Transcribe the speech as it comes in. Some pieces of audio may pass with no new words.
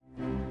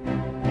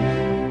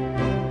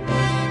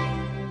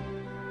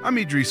I'm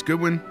Idris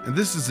Goodwin, and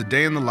this is a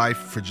day in the life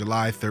for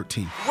July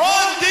 13th.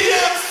 Run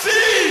DMC!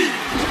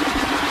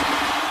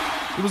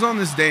 It was on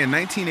this day in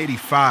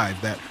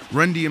 1985 that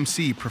Run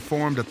DMC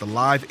performed at the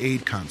Live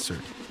Aid concert.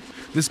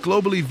 This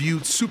globally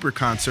viewed super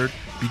concert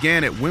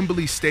began at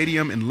Wembley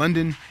Stadium in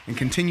London and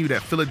continued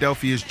at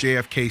Philadelphia's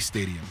JFK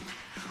Stadium.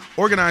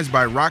 Organized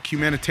by rock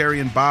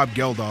humanitarian Bob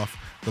Geldof,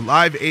 the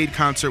Live Aid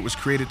concert was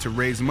created to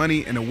raise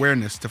money and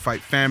awareness to fight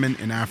famine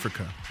in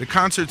Africa. The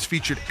concerts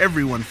featured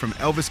everyone from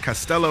Elvis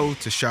Costello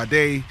to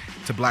Sade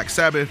to Black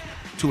Sabbath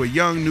to a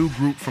young new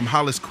group from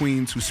Hollis,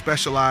 Queens who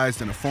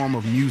specialized in a form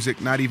of music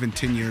not even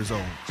 10 years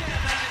old.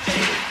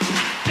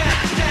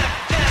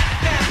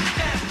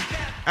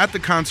 At the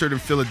concert in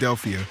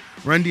Philadelphia,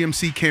 Run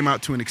DMC came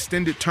out to an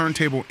extended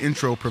turntable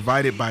intro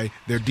provided by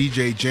their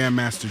DJ Jam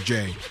Master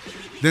Jay.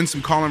 Then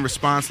some call and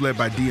response led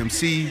by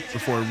DMC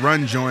before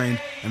Run joined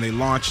and they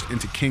launched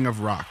into King of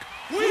Rock.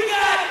 We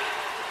got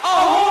a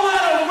whole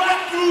lot of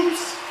rock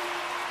groups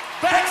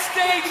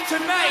backstage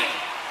tonight,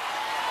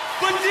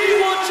 but do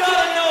you want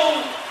y'all to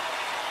know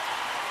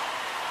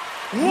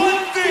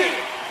one thing?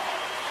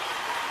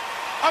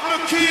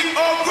 I'm the king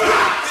of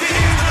rock.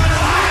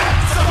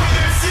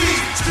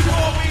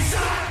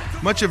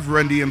 Much of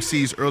Run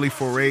DMC's early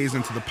forays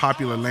into the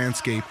popular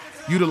landscape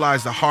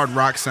utilized the hard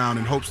rock sound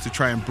in hopes to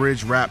try and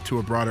bridge rap to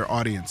a broader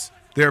audience.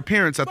 Their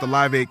appearance at the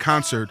Live Aid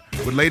concert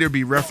would later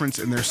be referenced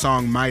in their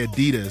song My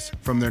Adidas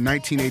from their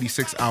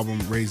 1986 album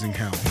Raising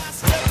Hell.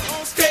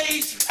 On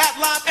stage at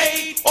Live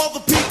Aid, all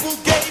the people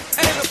gave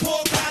and the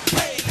poor got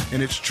paid.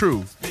 And it's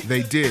true,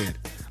 they did.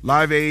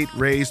 Live Aid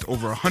raised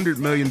over $100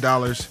 million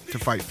to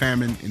fight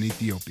famine in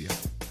Ethiopia.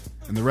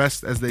 And the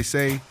rest, as they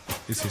say,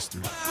 is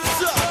history.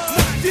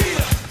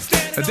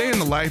 A Day in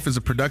the Life is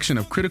a production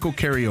of Critical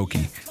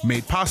Karaoke,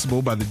 made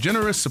possible by the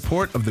generous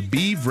support of the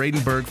B.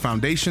 Vradenberg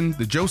Foundation,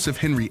 the Joseph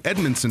Henry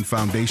Edmondson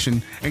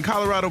Foundation, and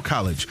Colorado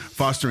College,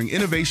 fostering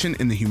innovation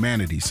in the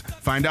humanities.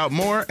 Find out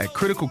more at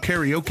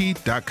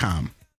criticalkaraoke.com.